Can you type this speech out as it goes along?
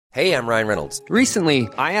Hey, I'm Ryan Reynolds. Recently,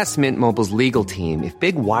 I asked Mint Mobile's legal team if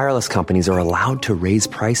big wireless companies are allowed to raise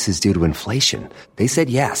prices due to inflation. They said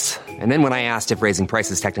yes. And then when I asked if raising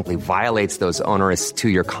prices technically violates those onerous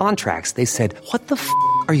two-year contracts, they said, "What the f***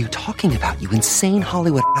 are you talking about, you insane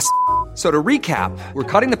Hollywood ass?" So to recap, we're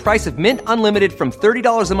cutting the price of Mint Unlimited from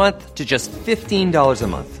 $30 a month to just $15 a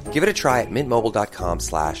month. Give it a try at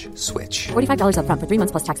mintmobile.com/switch. $45 up front for 3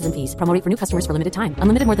 months plus taxes and fees. Promo rate for new customers for limited time.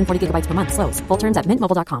 Unlimited more than 40 gigabytes per month. Slows full terms at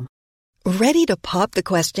mintmobile.com. Ready to pop the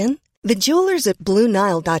question? The jewelers at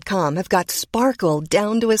BlueNile.com have got sparkle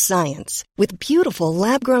down to a science with beautiful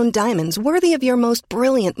lab-grown diamonds worthy of your most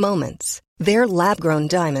brilliant moments. Their lab-grown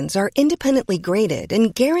diamonds are independently graded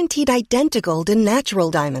and guaranteed identical to natural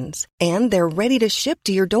diamonds, and they're ready to ship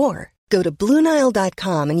to your door. Go to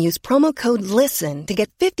BlueNile.com and use promo code LISTEN to get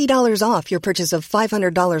 $50 off your purchase of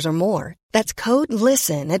 $500 or more. That's code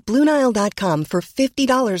LISTEN at BlueNile.com for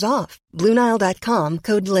 $50 off. BlueNile.com,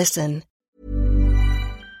 code LISTEN.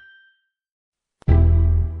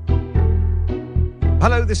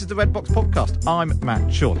 Hello, this is the Red Box Podcast. I'm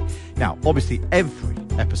Matt Chorley. Now, obviously, every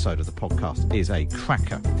episode of the podcast is a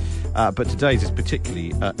cracker, but today's is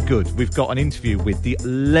particularly good. We've got an interview with the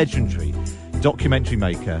legendary documentary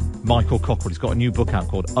maker Michael Cockerell. He's got a new book out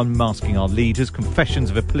called Unmasking Our Leaders,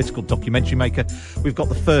 Confessions of a Political Documentary Maker. We've got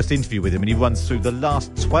the first interview with him, and he runs through the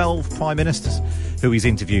last 12 prime ministers who he's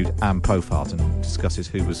interviewed and profiled, and discusses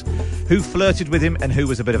who flirted with him and who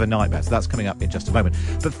was a bit of a nightmare. So that's coming up in just a moment.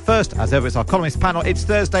 But first, as ever, it's our columnist panel. It's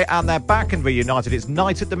Thursday and they're back and reunited. It's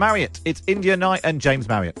night at the Marriott. It's India Night and James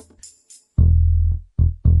Marriott.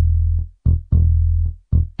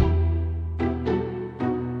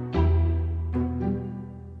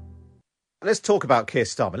 Let's talk about Keir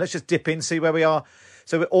Starmer. Let's just dip in, see where we are.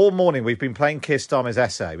 So all morning we've been playing Keir Starmer's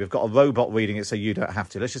essay. We've got a robot reading it so you don't have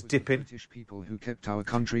to. Let's just dip in. British people who kept our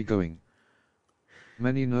country going.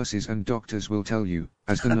 Many nurses and doctors will tell you,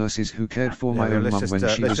 as the nurses who cared for my own mum when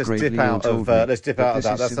she was gravely ill told me. Let's dip out of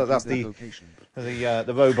that. That's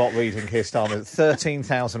the robot reading Keir Starmer.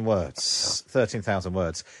 13,000 words. 13,000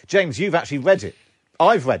 words. James, you've actually read it.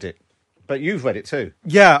 I've read it. But you've read it too.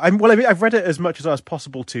 Yeah, I've read it as much as I was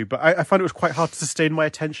possible to, but I found it was quite hard to sustain my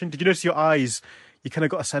attention. Did you notice your eyes? You kind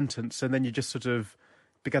of got a sentence, and then you just sort of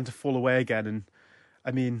began to fall away again. And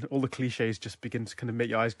I mean, all the cliches just begin to kind of make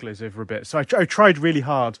your eyes glaze over a bit. So I tried really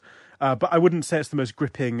hard, but I wouldn't say it's the most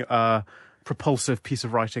gripping, propulsive piece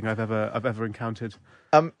of writing I've ever encountered.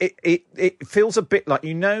 It feels a bit like,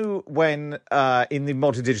 you know, when in the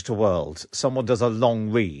modern digital world someone does a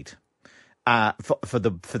long read. For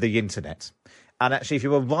the internet, and actually, if you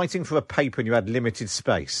were writing for a paper and you had limited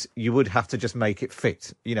space, you would have to just make it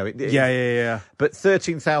fit. You know, yeah. But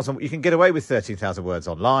 13,000, you can get away with 13,000 words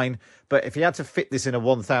online. But if you had to fit this in a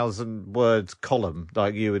 1,000 word column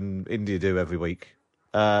like you and India do every week,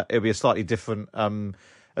 it'd be a slightly different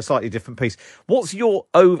piece. What's your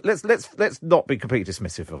let's not be completely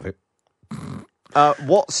dismissive of it.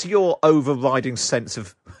 What's your overriding sense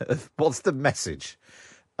of what's the message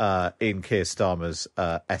in Keir Starmer's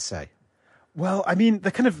essay? Well, I mean,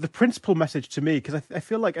 the principal message to me, because I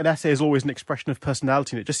feel like an essay is always an expression of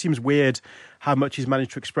personality, and it just seems weird how much he's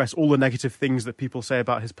managed to express all the negative things that people say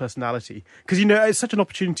about his personality. Because, you know, it's such an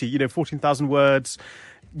opportunity, 14,000 words,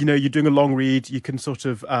 you're doing a long read, you can sort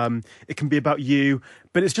of, it can be about you,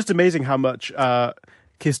 but it's just amazing how much Keir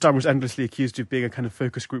Starmer was endlessly accused of being a kind of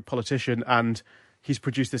focus group politician, and he's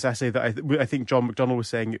produced this essay that I think John McDonnell was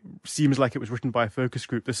saying it seems like it was written by a focus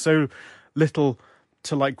group. There's so little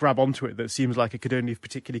to grab onto it that seems like it could only have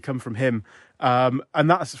particularly come from him. And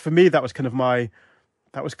that's, for me, that was kind of my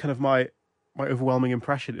overwhelming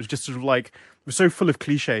impression. It was just sort of it was so full of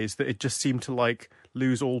cliches that it just seemed to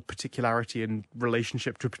lose all particularity and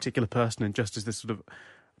relationship to a particular person, and just as this sort of, I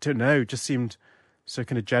don't know, just seemed so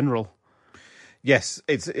kind of general. Yes,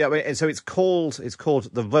 so it's called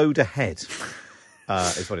The Road Ahead.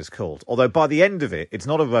 Is what it's called. Although by the end of it, it's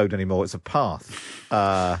not a road anymore, it's a path.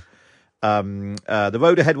 The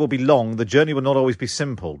road ahead will be long, the journey will not always be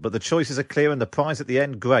simple, but the choices are clear and the prize at the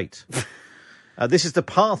end, great. This is the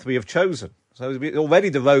path we have chosen. So already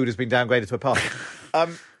the road has been downgraded to a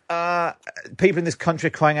path. People in this country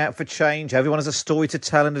are crying out for change. Everyone has a story to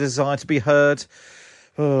tell and a desire to be heard.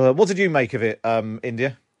 What did you make of it,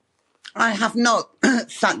 India? I have not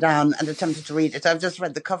sat down and attempted to read it. I've just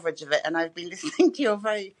read the coverage of it, and I've been listening to your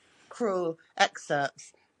very cruel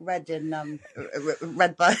excerpts read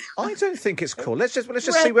by. I don't think it's cruel. Let's just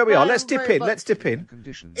see where we are. Let's dip in.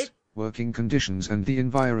 Working conditions, and the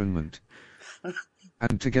environment.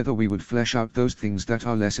 And together we would flesh out those things that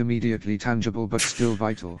are less immediately tangible but still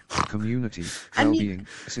vital. Community, well-being,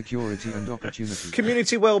 security and opportunity.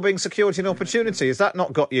 Community, well-being, security and opportunity. Has that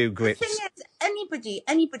not got you grips? The thing is, anybody,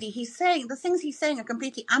 the things he's saying are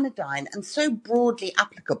completely anodyne and so broadly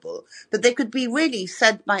applicable that they could be really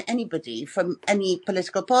said by anybody from any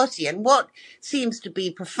political party. And what seems to be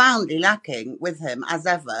profoundly lacking with him, as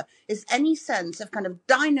ever, is any sense of kind of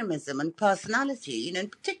dynamism and personality,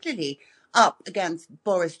 and particularly up against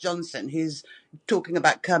Boris Johnson, who's talking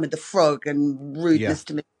about Kermit the Frog and rudeness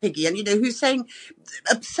to Miss Piggy, and who's saying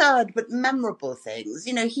absurd but memorable things.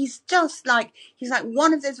 He's like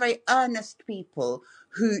one of those very earnest people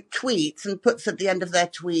who tweets and puts at the end of their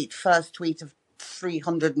tweet, first tweet of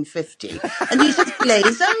 350, and you just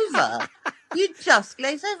glaze over. You just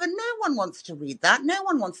glaze over. No one wants to read that. No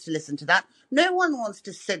one wants to listen to that. No one wants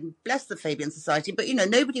to sit, bless the Fabian Society, but,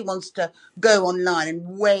 nobody wants to go online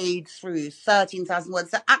and wade through 13,000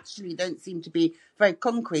 words that actually don't seem to be very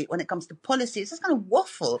concrete when it comes to policy. It's just kind of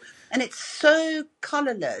waffle. And it's so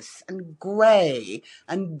colourless and grey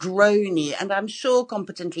and drony, and I'm sure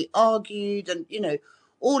competently argued and,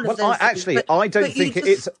 all of those things. I don't think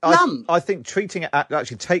it's... I think treating it...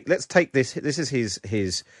 let's take this. This is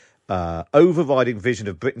his overriding vision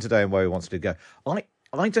of Britain today and where he wants to go.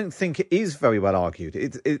 I don't think it is very well argued.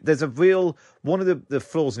 There's a real... One of the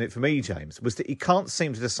flaws in it for me, James, was that he can't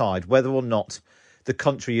seem to decide whether or not the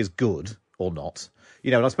country is good or not.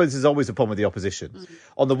 And I suppose there's always a problem with the opposition. Mm-hmm.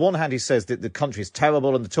 On the one hand, he says that the country is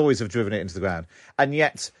terrible and the Tories have driven it into the ground. And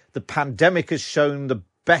yet the pandemic has shown the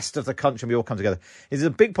best of the country and we all come together. There's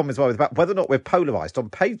a big problem as well about whether or not we're polarised. On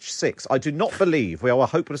page 6, I do not believe we are a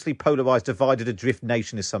hopelessly polarised, divided, adrift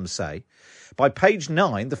nation, as some say. By page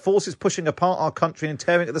 9, the forces pushing apart our country and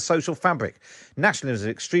tearing at the social fabric.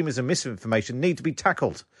 Nationalism, extremism, misinformation need to be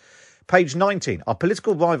tackled. Page 19, our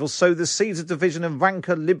political rivals sow the seeds of division and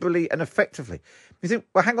rancour liberally and effectively. You think,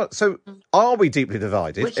 well, hang on, so are we deeply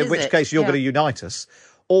divided? In which case you're going to unite us?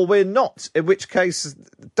 Or we're not, in which case,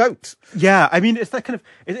 don't. Yeah, I mean, it's that kind of...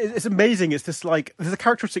 It's amazing. It's this, there's a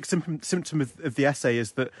characteristic symptom of the essay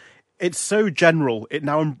is that it's so general.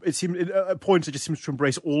 It seems at points it just seems to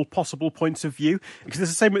embrace all possible points of view. Because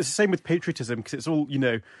it's the same with patriotism, because it's all,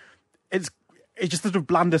 it's just sort of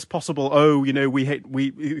bland as possible. Oh,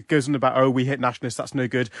 it goes on about, we hate nationalists, that's no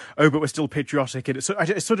good. Oh, but we're still patriotic. And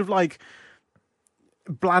it's sort of like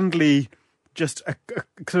blandly just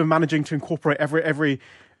sort of managing to incorporate every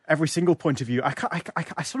single point of view. I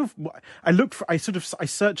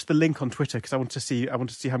searched the link on Twitter because I want to see how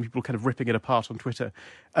many people kind of ripping it apart on Twitter,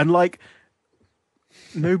 and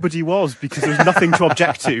nobody was, because there was nothing to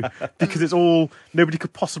object to, because it's all, nobody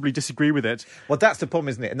could possibly disagree with it. Well, that's the problem,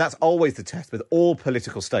 isn't it? And that's always the test with all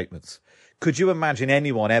political statements. Could you imagine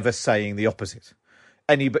anyone ever saying the opposite?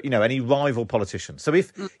 Any rival politician. So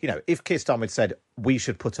if Keir Starmer had said we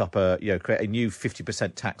should put up create a new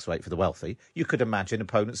 50% tax rate for the wealthy, you could imagine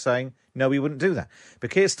opponents saying no, we wouldn't do that. But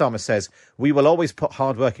Keir Starmer says we will always put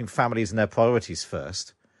hardworking families and their priorities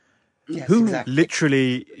first. Yes, Who exactly.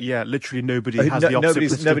 literally nobody has the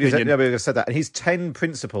opposite opinion. Nobody has said that. And his 10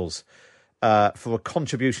 principles for a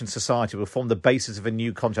contribution society will form the basis of a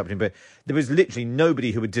new contract between Britain. There is literally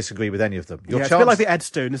nobody who would disagree with any of them. It's a bit like the Ed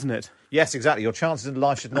Stone, isn't it? Yes, exactly. Your chances in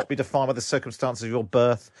life should not be defined by the circumstances of your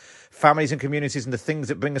birth. Families and communities and the things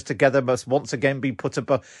that bring us together must once again be put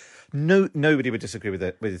above. No, nobody would disagree with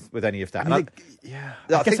any of that. I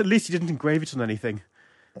guess at least he didn't engrave it on anything.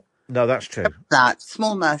 No, that's true. That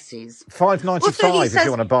small mercies. $5.95 if you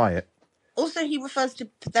want to buy it. Also, he refers to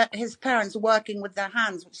his parents working with their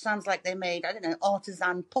hands, which sounds like they made,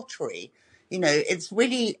 artisan pottery. It's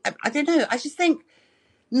really, I don't know. I just think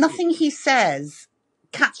nothing he says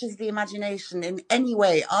catches the imagination in any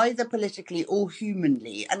way, either politically or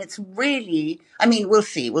humanly. And it's really, we'll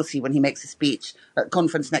see when he makes a speech at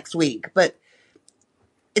conference next week. But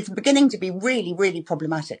it's beginning to be really, really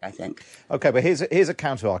problematic, I think. OK, but here's a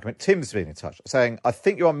counter-argument. Tim's been in touch saying, I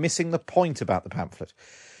think you are missing the point about the pamphlet.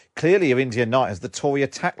 Clearly, your Indian Knight has the Tory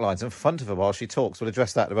attack lines in front of her while she talks. We'll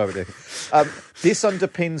address that in a moment. This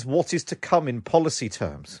underpins what is to come in policy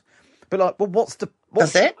terms. But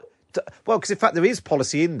Does it? Well, because in fact there is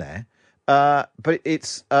policy in there, but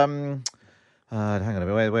it's hang on a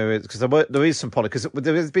minute, where is, because there is some policy, because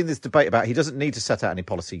there has been this debate about he doesn't need to set out any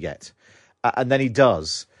policy yet, and then he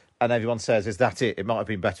does, and everyone says, "Is that it? It might have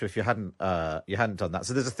been better if you hadn't done that."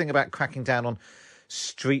 So there's a thing about cracking down on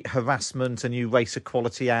street harassment, a new Race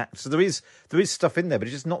Equality Act. So there is stuff in there, but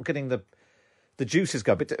it's just not getting the juices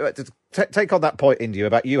going. But take on that point, India,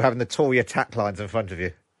 about you having the Tory attack lines in front of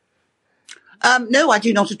you. No, I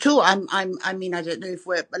do not at all. I mean, I don't know if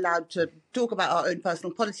we're allowed to talk about our own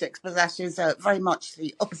personal politics, but that is very much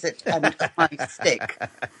the opposite end of my stick.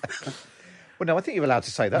 Well, no, I think you're allowed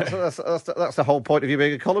to say that. That's the whole point of you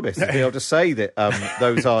being a columnist, to be able to say that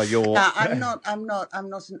those are your. I'm not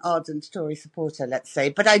an ardent Tory supporter, let's say,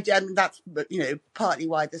 but that's partly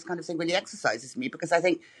why this kind of thing really exercises me, because I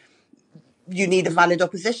think you need a valid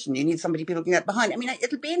opposition. You need somebody people can get behind. I mean,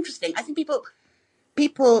 it'll be interesting. I think people.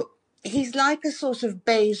 He's like a sort of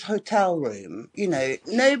beige hotel room.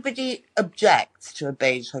 Nobody objects to a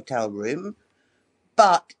beige hotel room,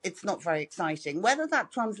 but it's not very exciting. Whether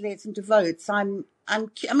that translates into votes, I mean,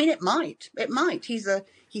 it might.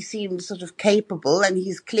 He seems sort of capable, and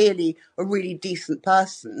he's clearly a really decent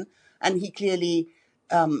person, and he clearly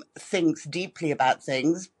thinks deeply about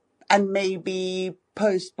things, and maybe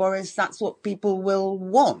post Boris, that's what people will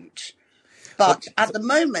want. But at the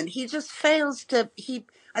moment, he just fails to.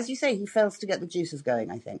 As you say, he fails to get the juices going,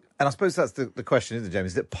 I think. And I suppose that's the question, isn't it,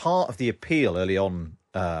 James? Is that part of the appeal early on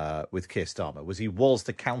with Keir Starmer was he was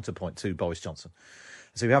the counterpoint to Boris Johnson.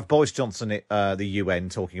 So you have Boris Johnson at the UN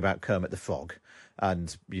talking about Kermit the Frog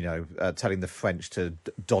and, telling the French to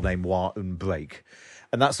donnez-moi un break.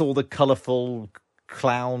 And that's all the colourful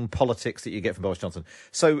clown politics that you get from Boris Johnson.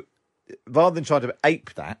 So rather than trying to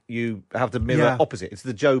ape that, you have the mirror opposite. It's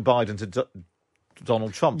the Joe Biden to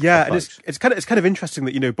Donald Trump. Yeah, and it's kind of interesting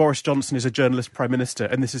that Boris Johnson is a journalist prime minister,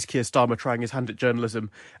 and this is Keir Starmer trying his hand at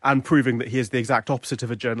journalism and proving that he is the exact opposite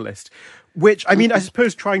of a journalist. Which, I mean, I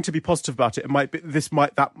suppose trying to be positive about it,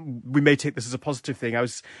 we may take this as a positive thing. I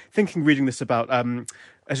was thinking, reading this about I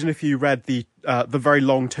don't know if you read the very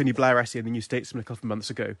long Tony Blair essay in the New Statesman a couple of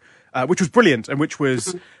months ago, which was brilliant and which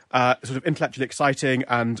was sort of intellectually exciting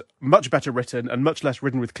and much better written and much less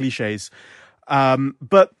ridden with cliches.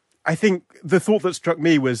 But I think the thought that struck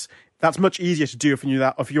me was that's much easier to do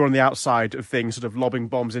if you're on the outside of things, sort of lobbing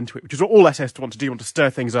bombs into it, which is what all essayists want to do. You want to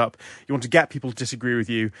stir things up. You want to get people to disagree with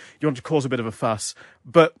you. You want to cause a bit of a fuss.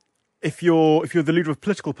 But if you're the leader of a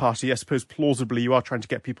political party, I suppose plausibly you are trying to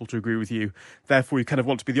get people to agree with you. Therefore, you kind of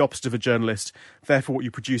want to be the opposite of a journalist. Therefore, what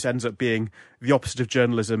you produce ends up being the opposite of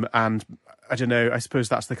journalism. And I don't know. I suppose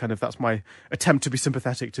that's my attempt to be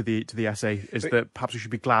sympathetic to the essay. Is that perhaps we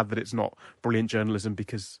should be glad that it's not brilliant journalism,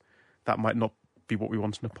 because that might not be what we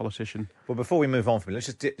want in a politician. Well, before we move on from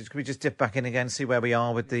it, can we just dip back in again, see where we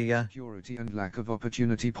are with the Purity and lack of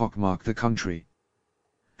opportunity pockmark the country.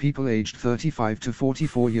 People aged 35 to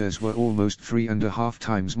 44 years were almost 3.5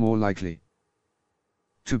 times more likely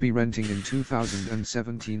to be renting in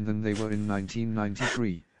 2017 than they were in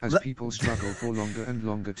 1993, as people struggle for longer and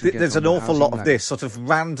longer to get There's on an awful lot ladder. of this sort of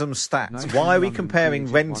random stats. Why are we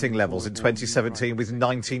comparing renting levels in 2017 with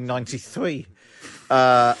 1993?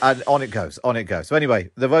 And on it goes. So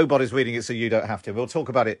anyway, the robot is reading it, so you don't have to. We'll talk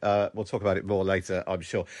about it. More later, I'm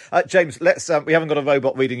sure. James, we haven't got a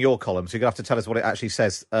robot reading your column, so you're gonna have to tell us what it actually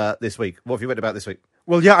says this week. What have you read about this week?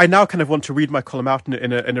 Well, yeah, I now kind of want to read my column out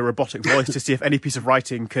in a robotic voice to see if any piece of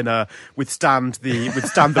writing can withstand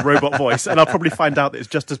the robot voice, and I'll probably find out that it's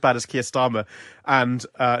just as bad as Keir Starmer, and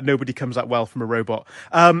nobody comes out well from a robot.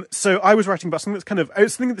 So I was writing about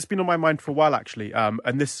something that's been on my mind for a while, actually,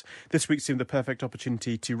 and this week seemed the perfect opportunity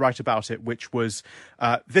to write about it, which was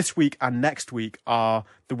this week and next week are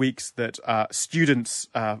the weeks that students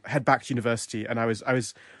head back to university, and I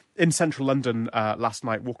was in central London last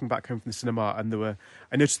night, walking back home from the cinema, and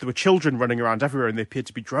I noticed there were children running around everywhere, and they appeared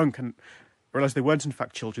to be drunk, and realised they weren't in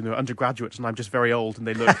fact children; they were undergraduates, and I'm just very old, and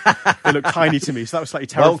they look tiny to me, so that was slightly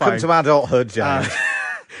terrifying. Welcome to adulthood, James.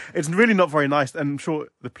 It's really not very nice, and I'm sure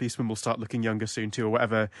the policemen will start looking younger soon too,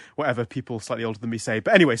 or whatever people slightly older than me say.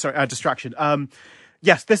 But anyway, sorry, distraction.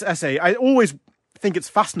 Yes, this essay, I always think it's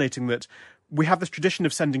fascinating that we have this tradition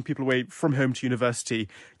of sending people away from home to university.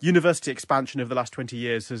 University expansion over the last 20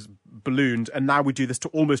 years has ballooned, and now we do this to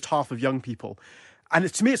almost half of young people.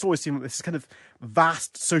 And to me, it's always seemed like this kind of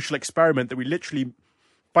vast social experiment that we literally,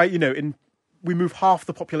 we move half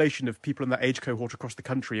the population of people in that age cohort across the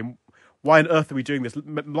country. And why on earth are we doing this?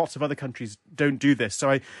 Lots of other countries don't do this.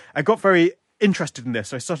 So I got very interested in this.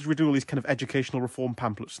 So I started reading all these kind of educational reform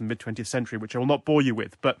pamphlets in the mid-20th century, which I will not bore you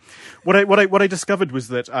with. But what I discovered was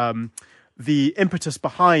that the impetus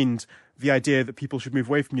behind the idea that people should move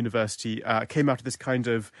away from university came out of this kind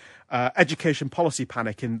of education policy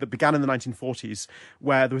panic that began in the 1940s,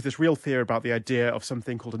 where there was this real fear about the idea of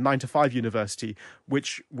something called a 9-to-5 university,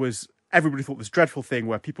 which was everybody thought this dreadful thing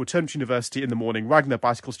where people would turn to university in the morning, riding their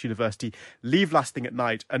bicycles to university, leave last thing at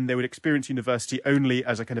night, and they would experience university only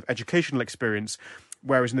as a kind of educational experience.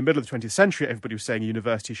 Whereas in the middle of the 20th century, everybody was saying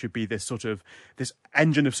university should be this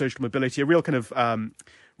engine of social mobility, a real kind of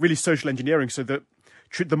really social engineering, so that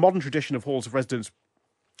the modern tradition of halls of residence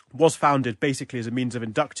was founded basically as a means of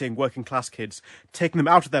inducting working class kids, taking them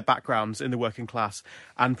out of their backgrounds in the working class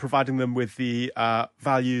and providing them with the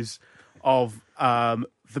values of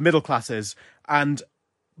the middle classes. And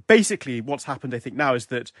basically what's happened, I think, now is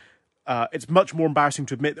that it's much more embarrassing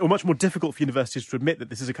to admit, or much more difficult for universities to admit, that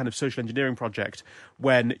this is a kind of social engineering project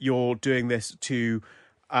when you're doing this to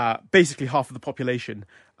basically half of the population,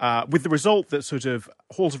 with the result that sort of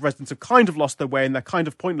halls of residence have kind of lost their way and they're kind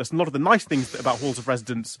of pointless. And a lot of the nice things about halls of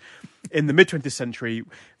residence in the mid-20th century,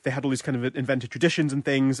 they had all these kind of invented traditions and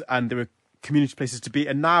things, and there were community places to be.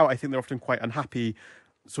 And now I think they're often quite unhappy,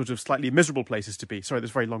 sort of slightly miserable places to be. Sorry,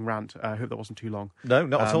 that's a very long rant. I hope that wasn't too long. No,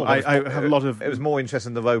 not at all. I have a lot of... It was more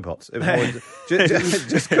interesting than the robots. It was more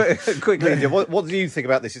just quickly, India, what do you think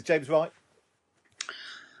about this? Is James right?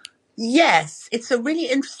 Yes, it's a really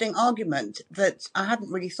interesting argument that I hadn't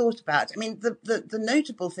really thought about. I mean, the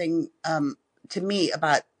notable thing to me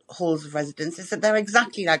about halls of residence is that they're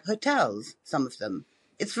exactly like hotels, some of them.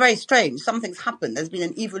 It's very strange. Something's happened. There's been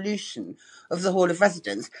an evolution of the hall of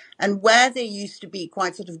residence. And where they used to be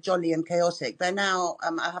quite sort of jolly and chaotic, they're now,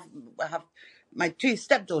 I have my two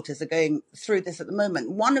stepdaughters are going through this at the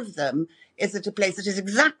moment. One of them is at a place that is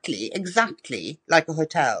exactly like a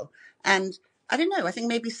hotel. And I don't know, I think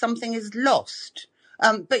maybe something is lost.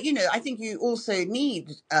 But, you know, I think you also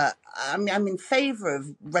need, I'm in favour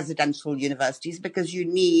of residential universities because you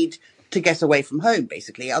need to get away from home,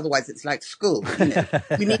 basically. Otherwise, it's like school. You know?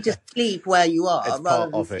 You need to sleep where you are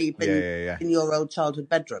rather than sleep in your old childhood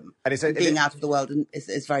bedroom. And being out of the world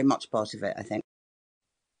is very much part of it, I think.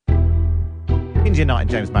 India Knight and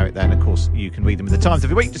James Marriott there, and of course you can read them in the Times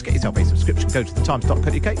every week. Just get yourself a subscription. Go to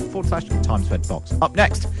thetimes.co.uk/Times Red Box. Up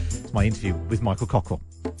next is my interview with Michael Cockrell.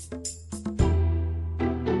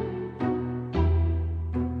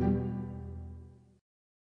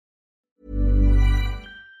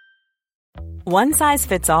 One size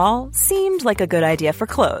fits all seemed like a good idea for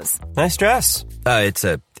clothes. Nice dress. It's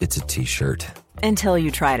a t-shirt. Until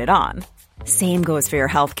you tried it on. Same goes for your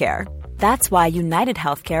healthcare. That's why United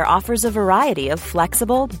Healthcare offers a variety of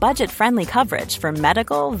flexible, budget-friendly coverage for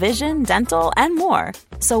medical, vision, dental, and more.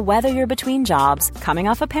 So whether you're between jobs, coming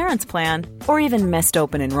off a parent's plan, or even missed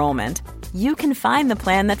open enrollment, you can find the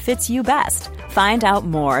plan that fits you best. Find out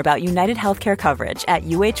more about United Healthcare coverage at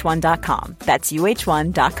uh1.com. That's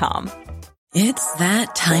uh1.com. It's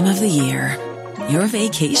that time of the year. Your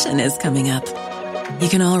vacation is coming up. You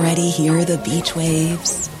can already hear the beach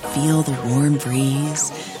waves, feel the warm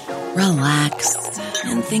breeze, relax,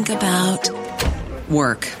 and think about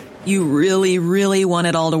work. You really, really want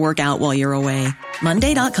it all to work out while you're away.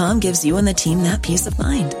 Monday.com gives you and the team that peace of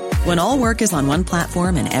mind. When all work is on one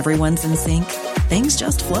platform and everyone's in sync, things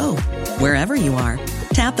just flow. Wherever you are,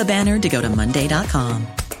 tap the banner to go to Monday.com.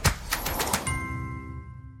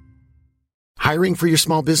 Hiring for your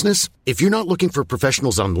small business? If you're not looking for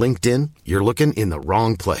professionals on LinkedIn, you're looking in the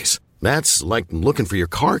wrong place. That's like looking for your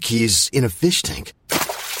car keys in a fish tank.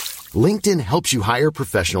 LinkedIn helps you hire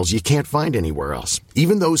professionals you can't find anywhere else,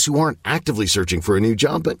 even those who aren't actively searching for a new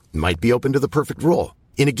job but might be open to the perfect role.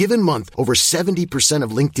 In a given month, over 70%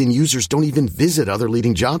 of LinkedIn users don't even visit other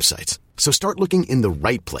leading job sites. So start looking in the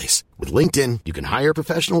right place. With LinkedIn, you can hire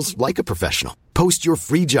professionals like a professional. Post your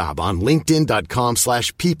free job on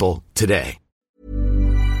linkedin.com/people today.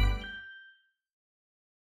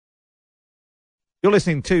 You're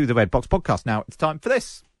listening to the Red Box Podcast. Now it's time for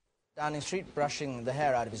this. Downing Street brushing the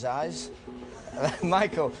hair out of his eyes.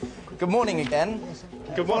 Michael, good morning again.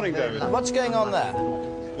 Good morning, David. What's going on there?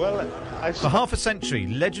 Well, for half a century,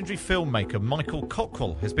 legendary filmmaker Michael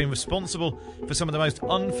Cockrell has been responsible for some of the most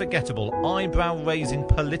unforgettable, eyebrow-raising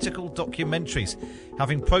political documentaries,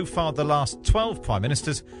 having profiled the last 12 prime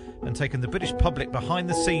ministers and taken the British public behind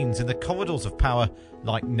the scenes in the corridors of power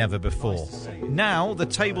like never before. Now the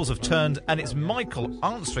tables have turned and it's Michael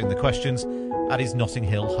answering the questions at his Notting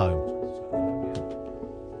Hill home.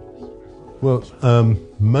 Well,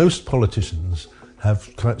 most politicians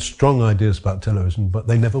have quite strong ideas about television, but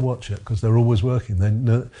they never watch it because they're always working.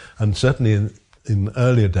 And certainly in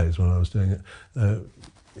earlier days when I was doing it,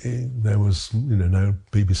 there was no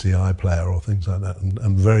BBC iPlayer or things like that,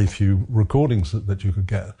 and very few recordings that you could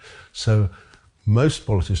get. So most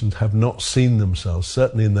politicians have not seen themselves,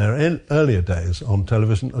 certainly in their earlier days, on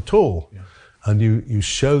television at all. Yeah. And you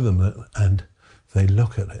show them it, and they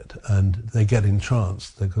look at it, and they get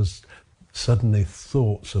entranced because suddenly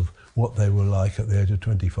thoughts of what they were like at the age of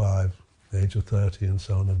 25, the age of 30 and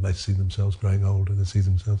so on, and they see themselves growing older, they see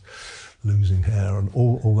themselves losing hair and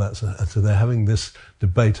all that. So they're having this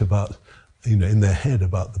debate about, in their head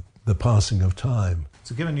about the passing of time.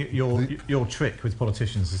 So given your trick with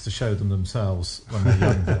politicians is to show them themselves when they're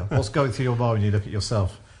younger, what's going through your mind when you look at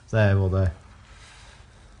yourself there or there?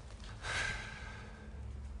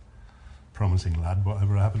 Promising lad,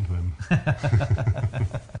 whatever happened to him?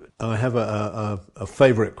 I have a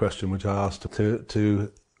favourite question which I asked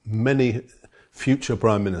to many future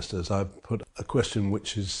Prime Ministers. I've put a question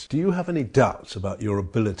which is, do you have any doubts about your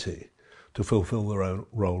ability to fulfil the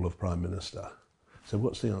role of Prime Minister? So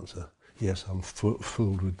what's the answer? Yes, I'm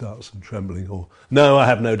filled with doubts and trembling, or no, I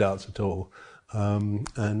have no doubts at all.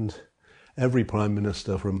 And every Prime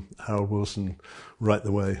Minister from Harold Wilson right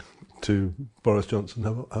the way to Boris Johnson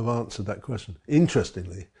have answered that question.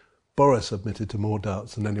 Interestingly, Boris admitted to more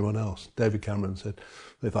doubts than anyone else. David Cameron said,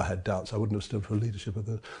 if I had doubts, I wouldn't have stood for leadership of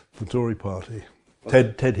the Tory party.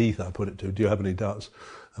 Ted Heath, I put it to, do you have any doubts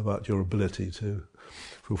about your ability to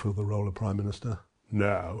fulfil the role of Prime Minister?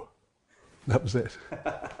 No. That was it.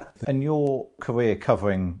 And your career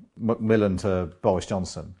covering Macmillan to Boris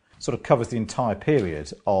Johnson sort of covers the entire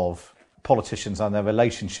period of politicians and their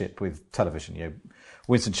relationship with television. You know,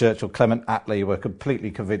 Winston Churchill, Clement Attlee were completely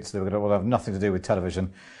convinced they were going to have nothing to do with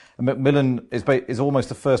television. And Macmillan is almost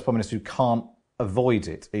the first Prime Minister who can't avoid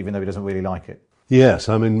it, even though he doesn't really like it. Yes,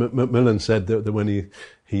 I mean, Macmillan said that when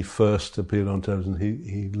he first appeared on television,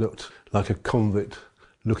 he looked like a convict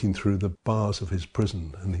looking through the bars of his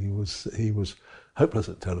prison, and he was hopeless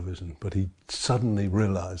at television, but he suddenly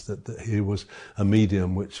realised that he was a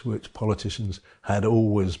medium which politicians had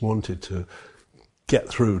always wanted to get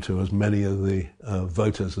through to as many of the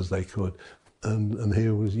voters as they could. And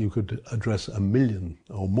here you could address 1 million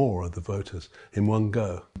or more of the voters in one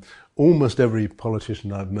go. Almost every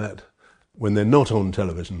politician I've met, when they're not on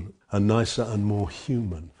television, are nicer and more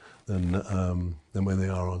human than when they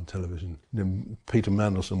are on television. You know, Peter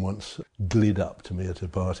Mandelson once glid up to me at a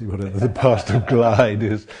party, whatever the past of glide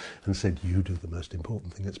is, and said, "You do the most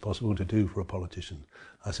important thing it's possible to do for a politician."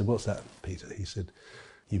 I said, "What's that, Peter?" He said,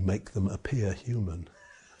 "You make them appear human."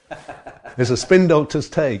 It's a spin doctor's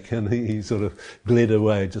take, and he sort of glid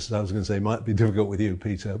away, just as I was going to say, might be difficult with you,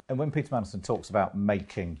 Peter. And when Peter Mandelson talks about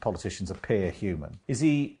making politicians appear human, is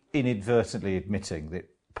he inadvertently admitting that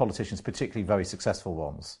politicians, particularly very successful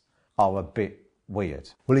ones, are a bit weird?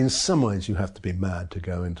 Well, in some ways you have to be mad to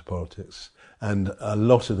go into politics, and a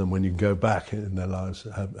lot of them, when you go back in their lives,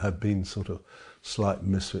 have been sort of slight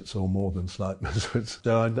misfits or more than slight misfits.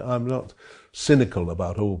 So I'm not cynical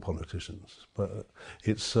about all politicians, but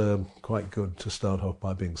it's quite good to start off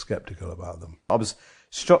by being sceptical about them. I was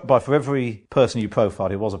struck by, for every person you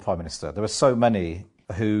profiled who was a Prime Minister, there were so many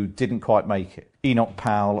who didn't quite make it. Enoch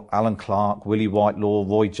Powell, Alan Clark, Willie Whitelaw,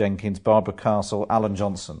 Roy Jenkins, Barbara Castle, Alan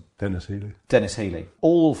Johnson. Dennis Healey.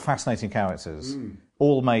 All fascinating characters,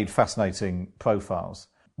 all made fascinating profiles.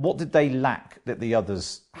 What did they lack that the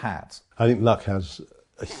others had? I think luck has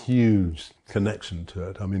a huge connection to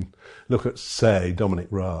it. I mean, look at, say, Dominic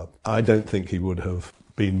Raab. I don't think he would have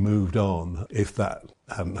been moved on if that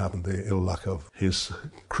hadn't happened, the ill luck of his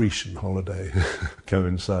Cretan holiday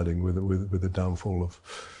coinciding with the downfall of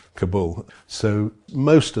Kabul. So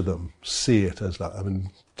most of them see it as that. I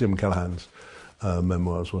mean, Jim Callahan's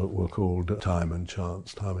memoirs were called Time and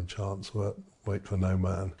Chance. Time and Chance were Wait for No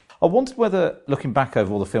Man. I wondered whether, looking back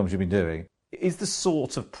over all the films you've been doing, is the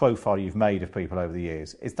sort of profile you've made of people over the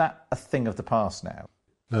years, is that a thing of the past now?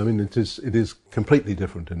 I mean, it is completely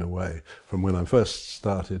different in a way from when I first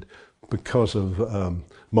started, because of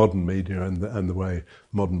modern media and the way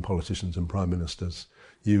modern politicians and prime ministers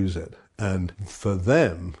use it. And for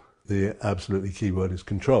them, the absolutely key word is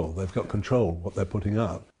control. They've got control of what they're putting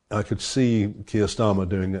up. I could see Keir Starmer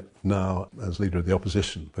doing it now as leader of the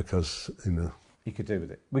opposition, because, you know, you could do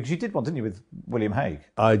with it. Because you did one, didn't you, with William Hague?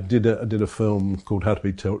 I did a film called How to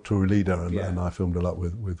Be Tory Leader, and I filmed a lot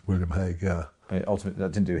with William Hague, yeah. Ultimately,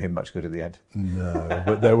 that didn't do him much good at the end. No,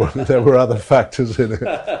 but there were other factors in it.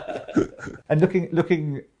 And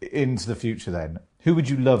looking into the future then, who would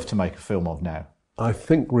you love to make a film of now? I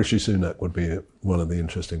think Rishi Sunak would be one of the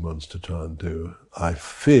interesting ones to try and do. I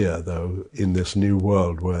fear, though, in this new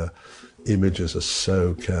world where images are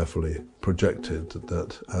so carefully projected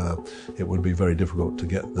that it would be very difficult to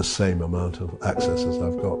get the same amount of access as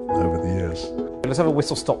I've got over the years. Let's have a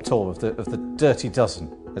whistle-stop tour of the Dirty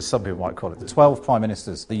Dozen, as some people might call it. The 12 Prime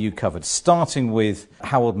Ministers that you covered, starting with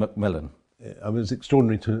Harold Macmillan. It was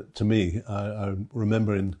extraordinary to me. I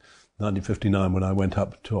remember in 1959 when I went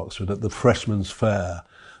up to Oxford at the Freshman's Fair.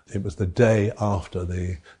 It was the day after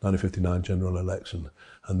the 1959 general election,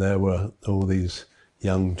 and there were all these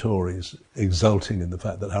young Tories exulting in the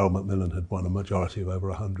fact that Harold Macmillan had won a majority of over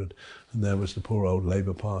 100, and there was the poor old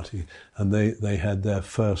Labour Party, and they had their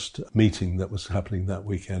first meeting that was happening that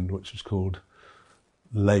weekend, which was called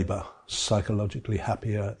Labour, psychologically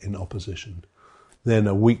happier in opposition. Then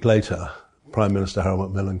a week later, Prime Minister Harold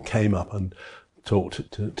Macmillan came up and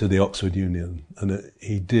talked to the Oxford Union, and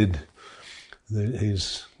he did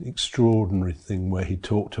his extraordinary thing where he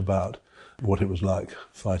talked about what it was like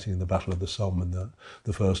fighting in the Battle of the Somme in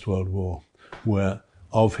the First World War, where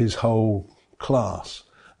of his whole class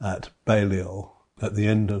at Balliol, at the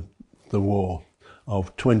end of the war,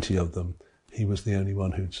 of 20 of them, he was the only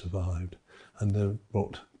one who'd survived. And it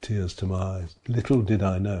brought tears to my eyes. Little did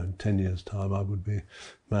I know, in 10 years' time, I would be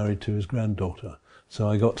married to his granddaughter. So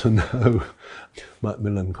I got to know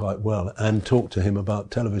Macmillan quite well and talked to him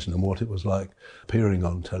about television and what it was like appearing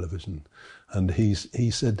on television. And he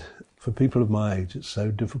said, for people of my age, it's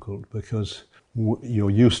so difficult because you're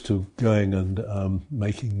used to going and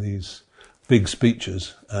making these big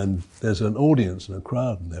speeches, and there's an audience and a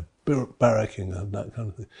crowd, and they're barracking and that kind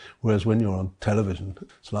of thing. Whereas when you're on television,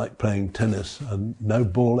 it's like playing tennis and no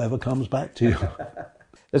ball ever comes back to you.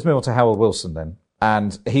 Let's move on to Harold Wilson then.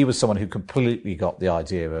 And he was someone who completely got the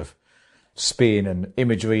idea of spin and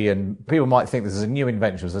imagery, and people might think this is a new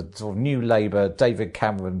invention, it was a sort of new Labour, David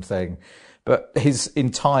Cameron thing. But his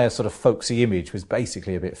entire sort of folksy image was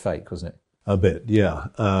basically a bit fake, wasn't it? A bit,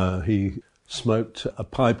 yeah. He smoked a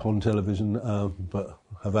pipe on television, but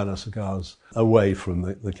Havana cigars away from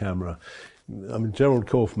the camera. I mean, Gerald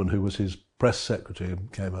Kaufman, who was his press secretary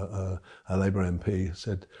and became a Labour MP,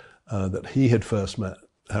 said that he had first met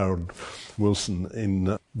Harold Wilson in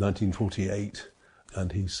 1948,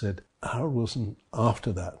 and he said Harold Wilson,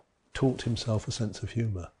 after that, taught himself a sense of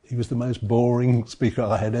humour. He was the most boring speaker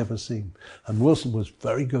I had ever seen. And Wilson was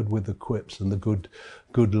very good with the quips and the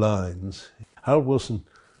good lines. Harold Wilson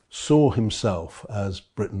saw himself as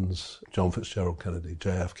Britain's John Fitzgerald Kennedy,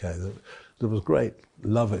 JFK. There was great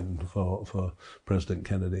loving for President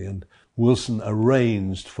Kennedy, and Wilson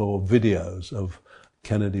arranged for videos of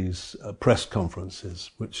Kennedy's press conferences,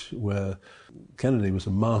 where Kennedy was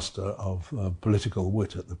a master of political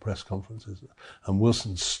wit at the press conferences, and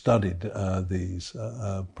Wilson studied these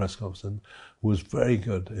press conferences and was very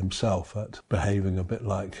good himself at behaving a bit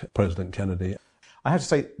like President Kennedy. I have to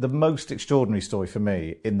say, the most extraordinary story for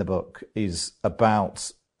me in the book is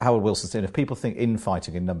about Harold Wilson's. If people think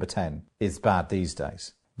infighting in Number 10 is bad these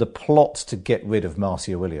days, the plot to get rid of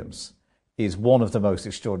Marcia Williams is one of the most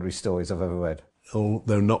extraordinary stories I've ever read.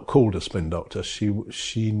 Although not called a spin doctor,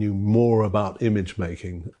 she knew more about image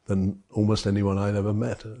making than almost anyone I'd ever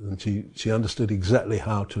met, and she understood exactly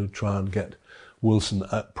how to try and get Wilson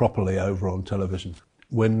properly over on television.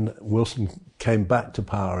 When Wilson came back to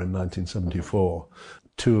power in 1974,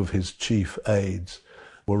 two of his chief aides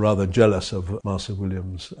were rather jealous of Marcia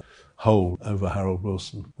Williams' hold over Harold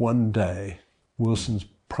Wilson. One day, Wilson's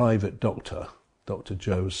private doctor, Dr.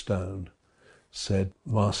 Joe Stone, said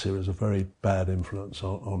Marcia is a very bad influence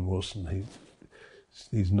on Wilson.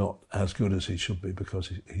 He's not as good as he should be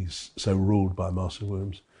because he's so ruled by Marcia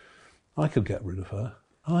Williams. I could get rid of her.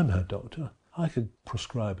 I'm her doctor. I could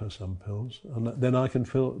prescribe her some pills, and then I can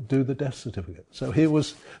do the death certificate. So here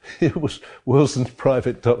was Wilson's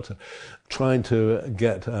private doctor trying to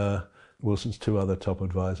get Wilson's two other top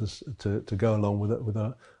advisors to go along with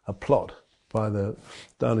a plot by the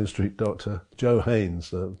Downing Street doctor. Joe Haynes,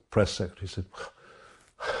 the press secretary, said,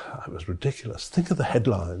 "That was ridiculous. Think of the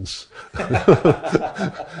headlines."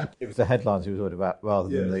 It was the headlines he was worried about rather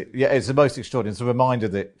than the... Yeah, it's the most extraordinary. It's a reminder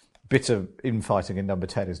that bitter infighting in Number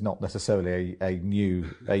 10 is not necessarily a new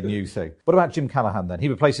thing. What about Jim Callaghan then? He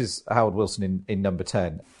replaces Harold Wilson in Number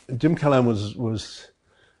 10. Jim Callaghan was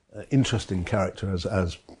an interesting character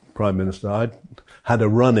as Prime Minister. I'd had a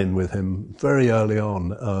run-in with him very early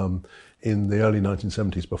on, in the early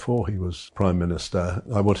 1970s, before he was Prime Minister.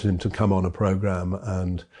 I wanted him to come on a programme,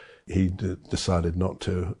 and he decided not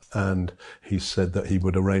to. And he said that he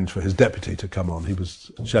would arrange for his deputy to come on. He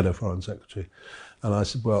was Shadow Foreign Secretary. And I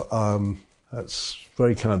said, well, that's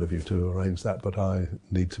very kind of you to arrange that, but I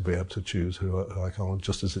need to be able to choose who I come on,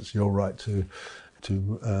 just as it's your right to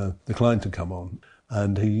decline to come on.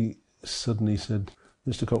 And he suddenly said,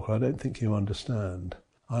 "Mr. Cochrane, I don't think you understand.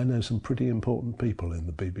 I know some pretty important people in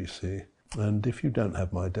the BBC, and if you don't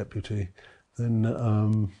have my deputy, then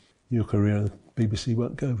your career in the BBC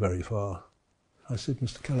won't go very far." I said,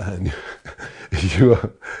 "Mr. Callaghan,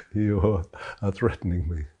 you are threatening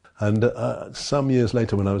me." And some years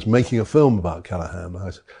later, when I was making a film about Callaghan,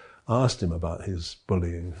 I asked him about his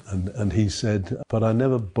bullying, and he said, "But I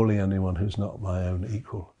never bully anyone who's not my own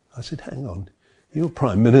equal." I said, "Hang on, you're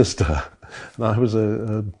Prime Minister." And I was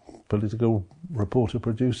a political reporter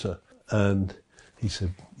producer. And he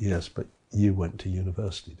said, "Yes, but you went to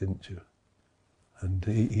university, didn't you?" And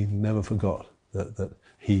he never forgot that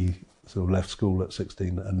he sort of left school at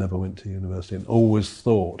 16 and never went to university, and always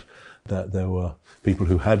thought that there were people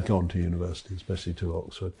who had gone to university, especially to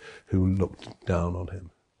Oxford, who looked down on him.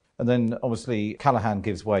 And then, obviously, Callaghan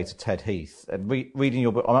gives way to Ted Heath. And reading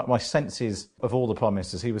your book, my sense is, of all the Prime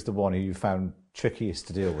Ministers, he was the one who you found trickiest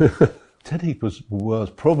to deal with. Ted Heath was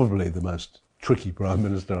probably the most tricky Prime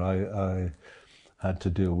Minister I had to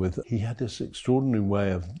deal with. He had this extraordinary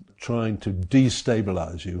way of trying to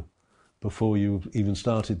destabilise you before you even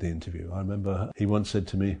started the interview. I remember he once said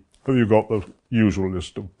to me, "Have you got the usual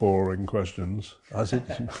list of boring questions?" I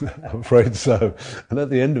said, "I'm afraid so." And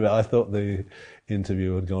at the end of it, I thought the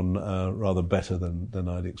interview had gone rather better than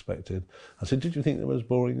I'd expected. I said, "Did you think they were as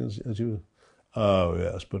boring as you?" "Oh,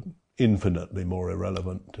 yes, but infinitely more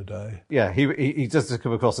irrelevant today." Yeah, he does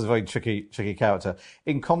come across as a very tricky character,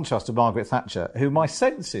 in contrast to Margaret Thatcher, who my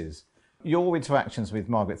sense is, your interactions with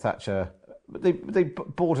Margaret Thatcher, they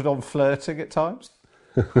bordered on flirting at times?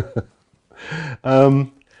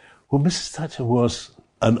 Well, Mrs. Thatcher was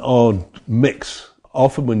an odd mix.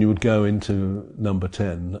 Often when you would go into Number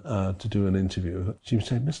 10 to do an interview, she would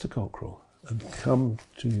say, "Mr. Cockerell," and come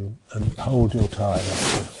to you and hold your tie.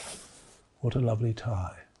 What a lovely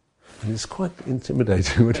tie. And it's quite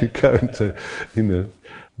intimidating when you go into,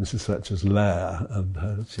 Mrs. Thatcher's lair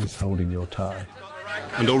and she's holding your tie.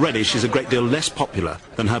 And already she's a great deal less popular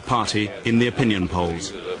than her party in the opinion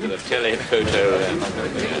polls.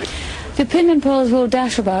 The opinion polls will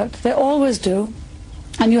dash about. They always do.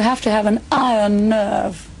 And you have to have an iron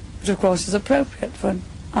nerve, which of course is appropriate for an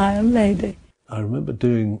iron lady. I remember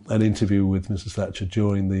doing an interview with Mrs. Thatcher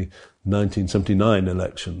during the 1979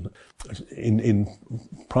 election. In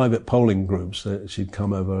private polling groups, she'd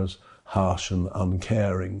come over as harsh and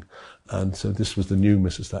uncaring. And so this was the new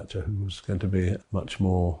Mrs. Thatcher, who was going to be much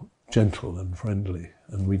more gentle and friendly.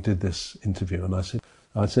 And we did this interview, and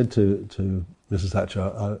I said to Mrs.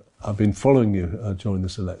 Thatcher, I've been following you during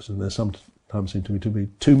this election. There sometimes seem to be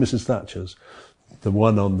two Mrs. Thatchers, the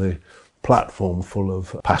one on the platform full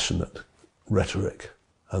of passionate rhetoric,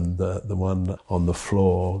 and the one on the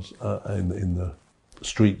floors in the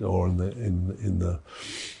street or in the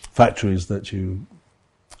factories that you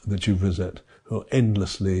visit, who are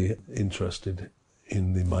endlessly interested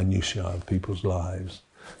in the minutiae of people's lives.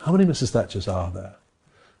 How many Mrs. Thatchers are there?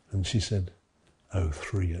 And she said, "Oh,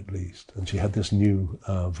 3 at least." And she had this new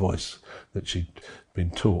voice that she'd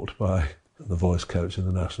been taught by the voice coach in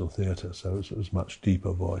the National Theatre, so it was a much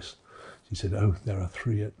deeper voice. She said, "Oh, there are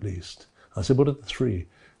 3 at least." I said, "What are the 3?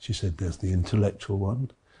 She said, "There's the intellectual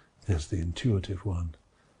one, there's the intuitive one,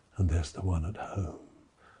 and there's the one at home."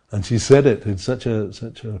 And she said it in such a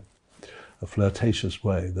flirtatious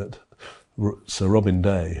way that Sir Robin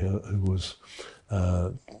Day, who was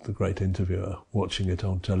the great interviewer, watching it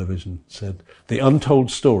on television, said, "The untold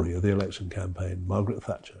story of the election campaign, Margaret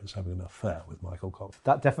Thatcher is having an affair with Michael Cockerell."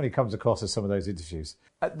 That definitely comes across as some of those interviews.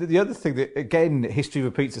 The other thing that, again, history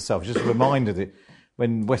repeats itself, just a reminder that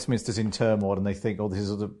when Westminster's in turmoil and they think, "Oh, this is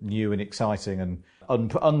sort of new and exciting," and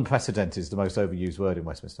unprecedented is the most overused word in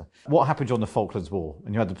Westminster. What happened during the Falklands War?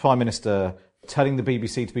 And you had the Prime Minister telling the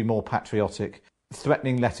BBC to be more patriotic,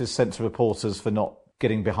 threatening letters sent to reporters for not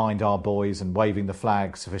getting behind our boys and waving the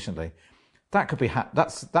flag sufficiently. That could be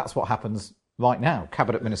that's what happens right now.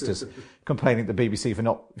 Cabinet ministers complaining at the BBC for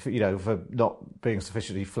not being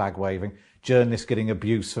sufficiently flag waving, journalists getting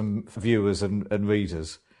abuse from viewers and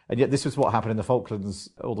readers. And yet this was what happened in the Falklands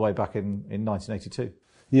all the way back in 1982.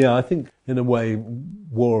 Yeah, I think in a way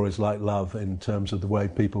war is like love in terms of the way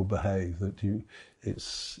people behave. That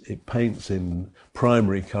it paints in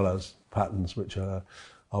primary colours patterns which are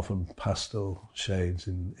often pastel shades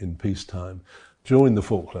in peacetime. During the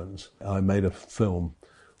Falklands, I made a film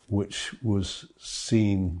which was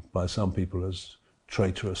seen by some people as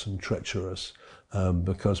traitorous and treacherous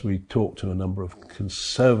because we talked to a number of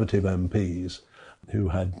Conservative MPs who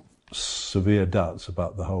had severe doubts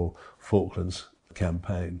about the whole Falklands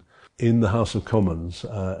campaign. In the House of Commons,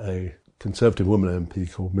 a Conservative woman MP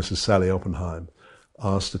called Mrs. Sally Oppenheim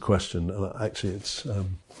asked a question, and actually it's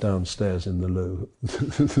downstairs in the loo,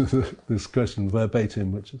 this question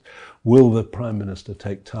verbatim, which is, will the Prime Minister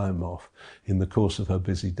take time off in the course of her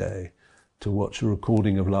busy day to watch a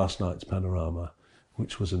recording of last night's Panorama,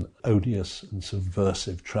 which was an odious and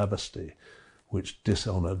subversive travesty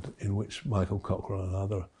in which Michael Cockerell and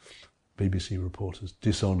other BBC reporters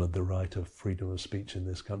dishonoured the right of freedom of speech in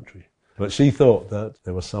this country. But she thought that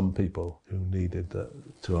there were some people who needed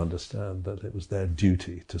to understand that it was their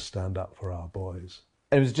duty to stand up for our boys.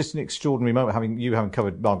 It was just an extraordinary moment, having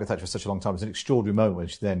covered Margaret Thatcher for such a long time. It was an extraordinary moment when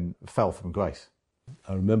she then fell from grace.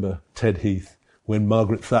 I remember Ted Heath, when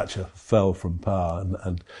Margaret Thatcher fell from power,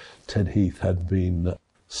 and Ted Heath had been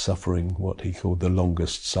suffering what he called the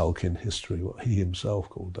longest sulk in history, what he himself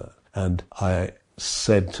called that. And I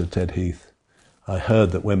said to Ted Heath, I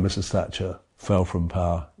heard that when Mrs. Thatcher fell from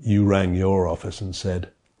power, you rang your office and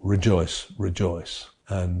said, rejoice, rejoice.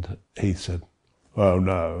 And Heath said, oh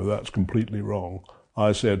no, that's completely wrong.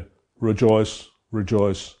 I said, rejoice,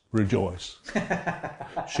 rejoice, rejoice.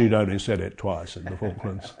 She'd only said it twice in the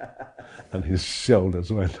Falklands. And his shoulders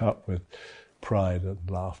went up with pride and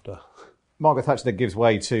laughter. Margaret Thatcher then gives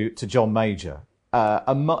way to John Major,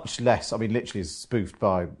 a much less, I mean, literally is spoofed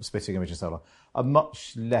by Spitting Image and so on, a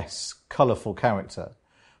much less colourful character,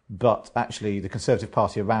 but actually the Conservative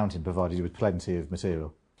Party around him provided you with plenty of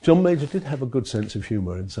material. John Major did have a good sense of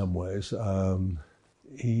humour in some ways.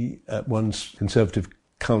 He, at one Conservative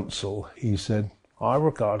council, he said, I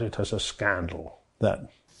regard it as a scandal that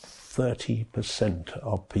 30%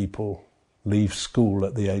 of people leave school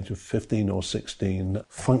at the age of 15 or 16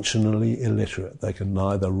 functionally illiterate. They can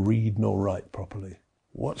neither read nor write properly.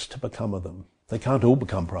 What's to become of them? They can't all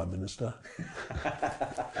become Prime Minister.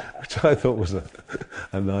 Which I thought was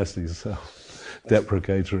a nicely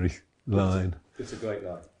self-deprecatory line. It's a great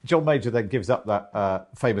line. John Major then gives up that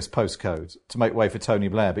famous postcode to make way for Tony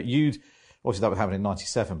Blair, but obviously that would happen in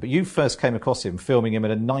 97, but you first came across him filming him in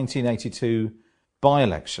a 1982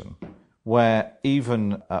 by-election where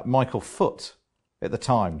even Michael Foot at the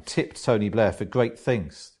time tipped Tony Blair for great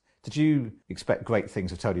things. Did you expect great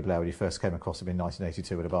things of Tony Blair when you first came across him in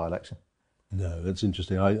 1982 at a by-election? No, that's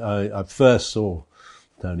interesting. I first saw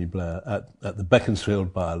Tony Blair at the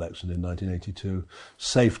Beaconsfield by-election in 1982,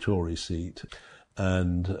 safe Tory seat,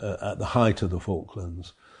 and at the height of the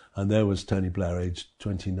Falklands. And there was Tony Blair, aged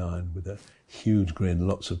 29, with a huge grin,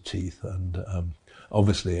 lots of teeth, and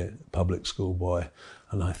obviously a public school boy.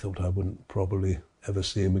 And I thought I wouldn't probably ever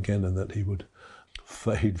see him again, and that he would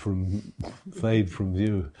fade from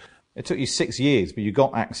view. It took you 6 years, but you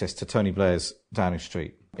got access to Tony Blair's Downing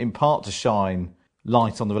Street, in part to shine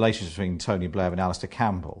light on the relationship between Tony Blair and Alastair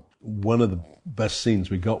Campbell. One of the best scenes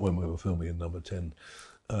we got when we were filming in Number 10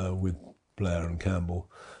 with Blair and Campbell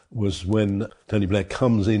was when Tony Blair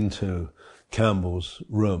comes into Campbell's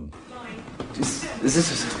room. Is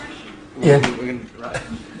this... Yeah. Right.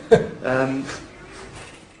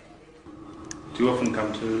 Do you often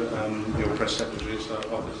come to your press secretary's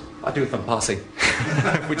office? I do if I'm passing,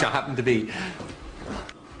 which I happen to be.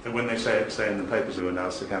 And when they say in the papers who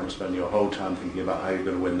announce the Campbell, spend your whole time thinking about how you're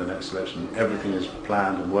going to win the next election, everything is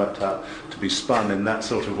planned and worked out to be spun in that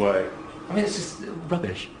sort of way. I mean, it's just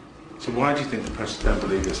rubbish. So why do you think the press don't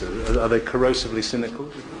believe this? Are they corrosively cynical?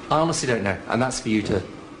 I honestly don't know, and that's for you to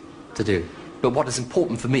do. But what is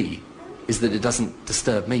important for me is that it doesn't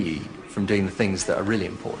disturb me from doing the things that are really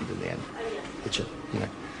important in the end, which are,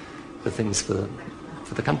 the things for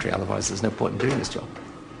the country. Otherwise, there's no point in doing this job.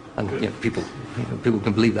 And people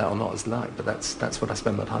can believe that or not as they like, but that's what I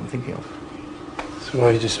spend my time thinking of. So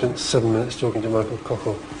why you just spent 7 minutes talking to Michael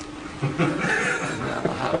Cockle?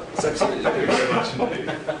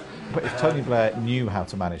 But if Tony Blair knew how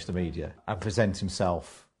to manage the media and present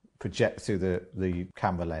himself, project through the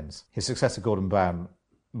camera lens, his successor Gordon Brown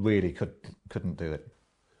really couldn't do it.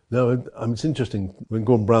 No, it's interesting. When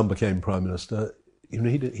Gordon Brown became Prime Minister,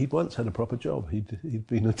 he'd once had a proper job. He'd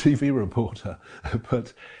been a TV reporter,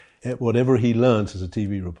 but whatever he learnt as a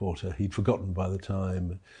TV reporter, he'd forgotten by the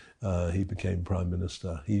time he became Prime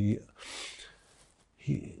Minister.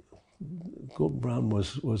 Gordon Brown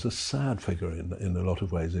was a sad figure in a lot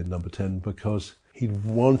of ways in Number 10, because he'd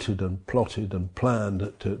wanted and plotted and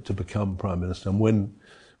planned to become Prime Minister, and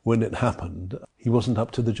when it happened, he wasn't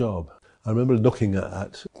up to the job. I remember looking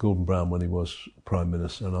at Gordon Brown when he was Prime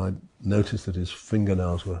Minister, and I noticed that his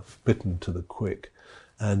fingernails were bitten to the quick,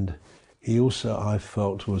 and he also, I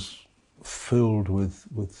felt, was filled with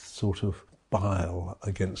sort of bile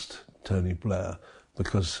against Tony Blair,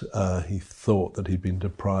 because he thought that he'd been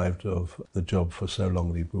deprived of the job for so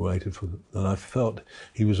long that he'd waited for it. And I felt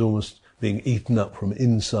he was almost being eaten up from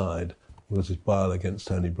inside with his bile against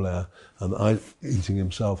Tony Blair, and eating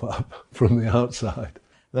himself up from the outside.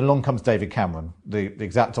 Then along comes David Cameron, the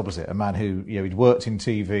exact opposite, a man who, he'd worked in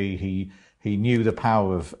TV, he knew the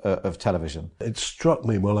power of television. It struck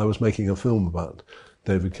me while I was making a film about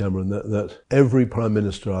David Cameron that every Prime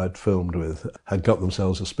Minister I'd filmed with had got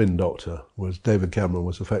themselves a spin doctor, whereas David Cameron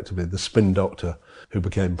was effectively the spin doctor who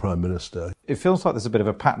became Prime Minister. It feels like there's a bit of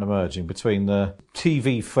a pattern emerging between the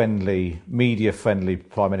TV-friendly, media-friendly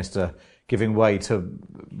Prime Minister giving way to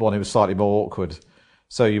one who was slightly more awkward.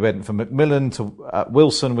 So you went from Macmillan to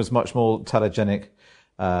Wilson was much more telegenic.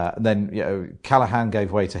 Then Callaghan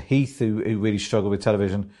gave way to Heath, who really struggled with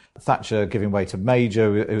television. Thatcher giving way to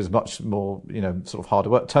Major, who was much more, sort of harder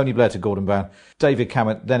work. Tony Blair to Gordon Brown. David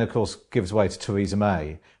Cameron then, of course, gives way to Theresa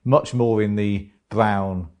May, much more in the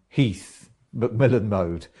Brown, Heath, Macmillan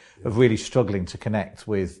mode of really struggling to connect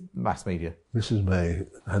with mass media. Mrs. May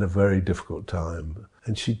had a very difficult time,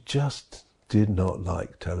 and she just did not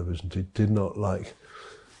like television. She did not like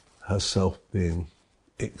herself being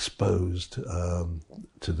exposed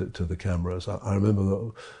to the cameras. I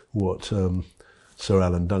remember what Sir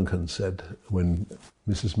Alan Duncan said when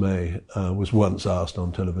Mrs. May was once asked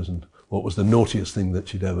on television what was the naughtiest thing that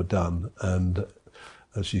she'd ever done, and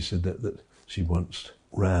she said that she once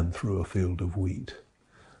ran through a field of wheat.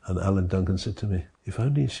 And Alan Duncan said to me, if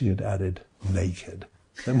only she had added naked,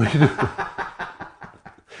 then we would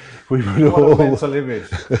have What all, a mental image.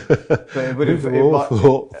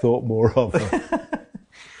 thought more of her.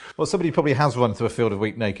 Well, somebody probably has run through a field of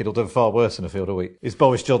wheat naked or done far worse than a field of wheat. It's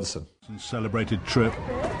Boris Johnson. Celebrated trip,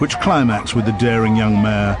 which climaxed with the daring young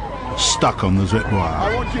mayor stuck on the zip wire.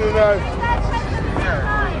 I want you to know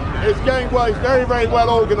it's going well. It's very, very well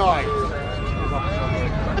organised.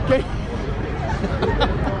 Okay.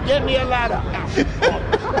 Get me a ladder.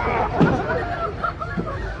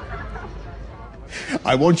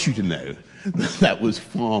 I want you to know that was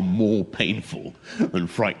far more painful and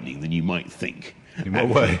frightening than you might think. In what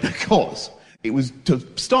way? Because it was, to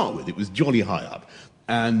start with, it was jolly high up.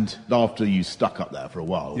 And after you stuck up there for a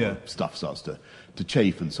while, stuff starts to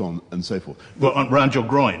chafe and so on and so forth. Well, around your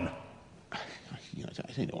groin? I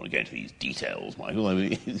don't want to go into these details, Michael. I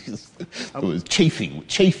mean, it was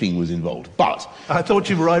chafing was involved. But I thought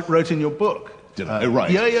you wrote in your book. Did I?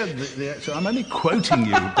 Right. Yeah. So I'm only quoting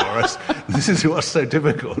you, Boris. This is what's so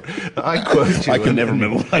difficult. I quote you. I can never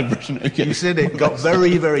remember what I've written. Okay. You said it got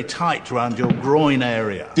very, very tight around your groin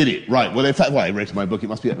area. Did it? Right. Well, if that's why I wrote in my book, it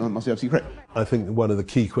must be absolutely correct. I think one of the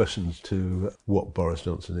key questions to what Boris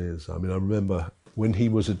Johnson is, I mean, I remember when he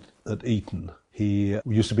was at Eton, he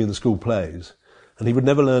used to be in the school plays, and he would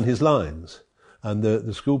never learn his lines. And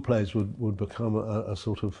the school plays would become a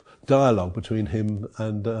sort of dialogue between him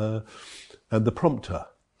and the prompter.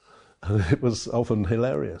 And it was often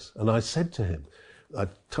hilarious. And I said to him, I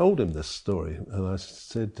told him this story, and I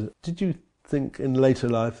said, did you think in later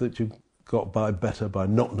life that you got by better by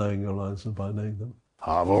not knowing your lines than by knowing them?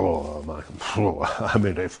 Michael, I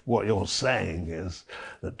mean, if what you're saying is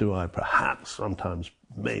that do I perhaps sometimes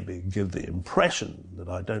maybe give the impression that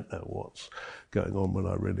I don't know what's going on when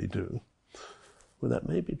I really do, well, that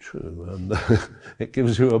may be true, and it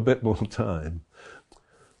gives you a bit more time.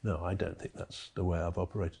 No, I don't think that's the way I've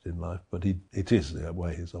operated in life, but it is the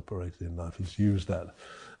way he's operated in life. He's used that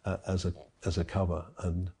as a cover,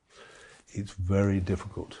 and it's very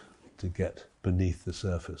difficult to get beneath the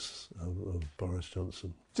surface of Boris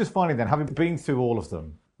Johnson. Just finally then, having been through all of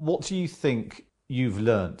them, what do you think you've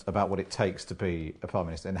learnt about what it takes to be a Prime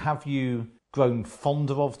Minister? And have you grown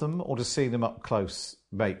fonder of them, or does seeing them up close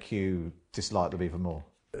make you dislike them even more?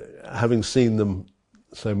 Having seen them,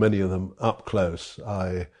 so many of them, up close,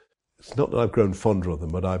 it's not that I've grown fonder of them,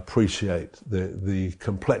 but I appreciate the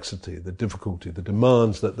complexity, the difficulty, the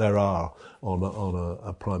demands that there are on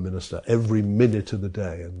a Prime Minister every minute of the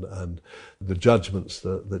day, and the judgments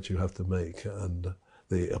that you have to make, and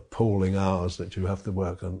the appalling hours that you have to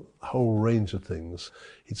work on, a whole range of things.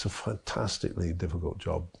 It's a fantastically difficult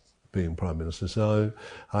job being Prime Minister, so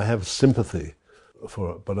I have sympathy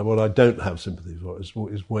for it. But what I don't have sympathy for is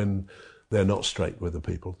when they're not straight with the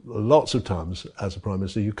people. Lots of times, as a Prime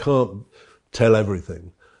Minister, you can't tell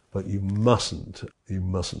everything, but you mustn't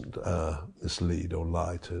mislead or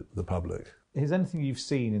lie to the public. Has anything you've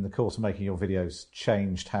seen in the course of making your videos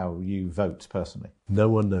changed how you vote personally? No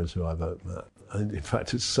one knows who I vote, Matt. And in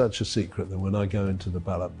fact, it's such a secret that when I go into the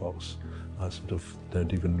ballot box, I sort of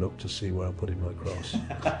don't even look to see where I'm putting my cross.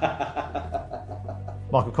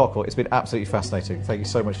 Michael Cockle, it's been absolutely fascinating. Thank you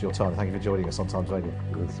so much for your time. Thank you for joining us on Times Radio.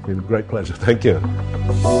 It's been a great pleasure. Thank you.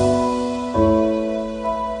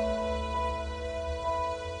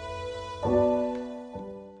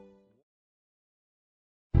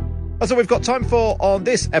 That's all we've got time for on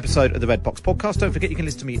this episode of the Red Box Podcast. Don't forget you can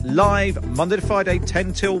listen to me live Monday to Friday,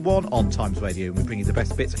 10 till 1 on Times Radio. And we bring you the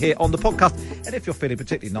best bits here on the podcast. And if you're feeling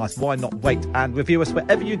particularly nice, why not wait and review us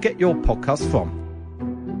wherever you get your podcasts from.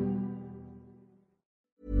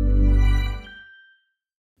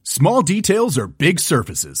 Small details are big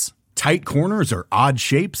surfaces. Tight corners are odd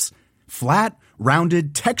shapes. Flat,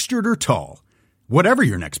 rounded, textured, or tall. Whatever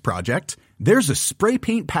your next project, there's a spray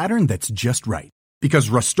paint pattern that's just right. Because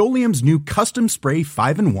Rust-Oleum's new Custom Spray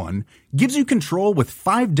 5-in-1 gives you control with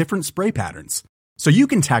 5 different spray patterns. So you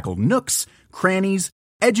can tackle nooks, crannies,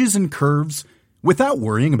 edges and curves without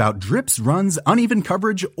worrying about drips, runs, uneven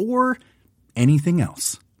coverage, or anything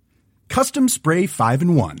else. Custom Spray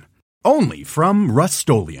 5-in-1. Only from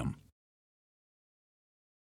Rust-Oleum.